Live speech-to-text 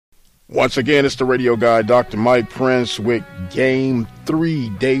Once again, it's the radio guy, Dr. Mike Prince, with Game 3,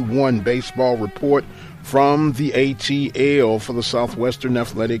 Day 1 baseball report from the ATL for the Southwestern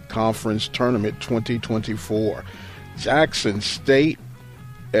Athletic Conference Tournament 2024. Jackson State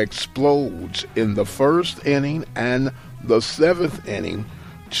explodes in the first inning and the seventh inning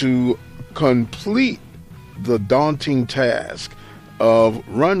to complete the daunting task of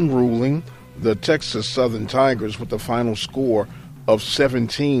run-ruling the Texas Southern Tigers with the final score of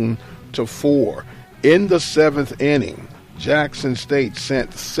 17-4. In the seventh inning, Jackson State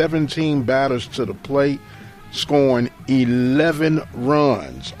sent 17 batters to the plate, scoring 11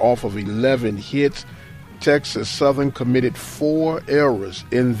 runs off of 11 hits. Texas Southern committed 4 errors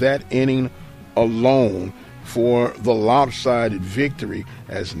in that inning alone for the lopsided victory,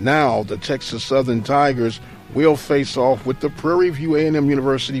 as now the Texas Southern Tigers will face off with the Prairie View A&M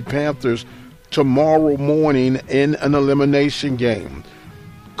University Panthers tomorrow morning in an elimination game.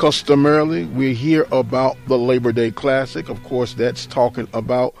 Customarily, we hear about the Labor Day Classic. Of course, that's talking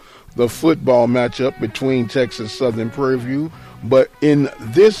about the football matchup between Texas Southern and Prairie View. But in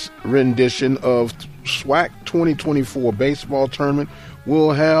this rendition of SWAC 2024 baseball tournament,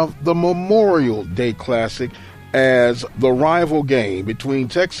 we'll have the Memorial Day Classic as the rival game between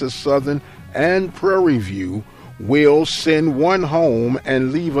Texas Southern and Prairie View will send one home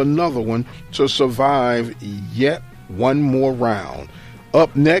and leave another one to survive yet one more round.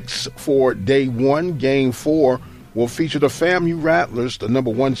 Up next for Day 1, Game 4, will feature the FAMU Rattlers, the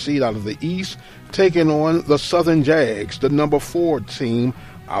number 1 seed out of the East, taking on the Southern Jags, the number 4 team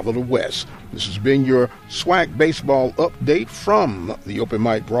out of the West. This has been your SWAC baseball update from the Open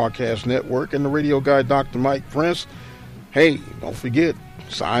Mic Broadcast Network and the radio guy, Dr. Mike Prince. Hey, don't forget,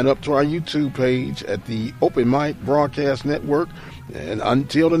 sign up to our YouTube page at the Open Mic Broadcast Network. And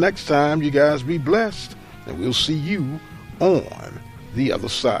until the next time, you guys be blessed, and we'll see you on the other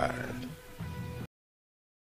side.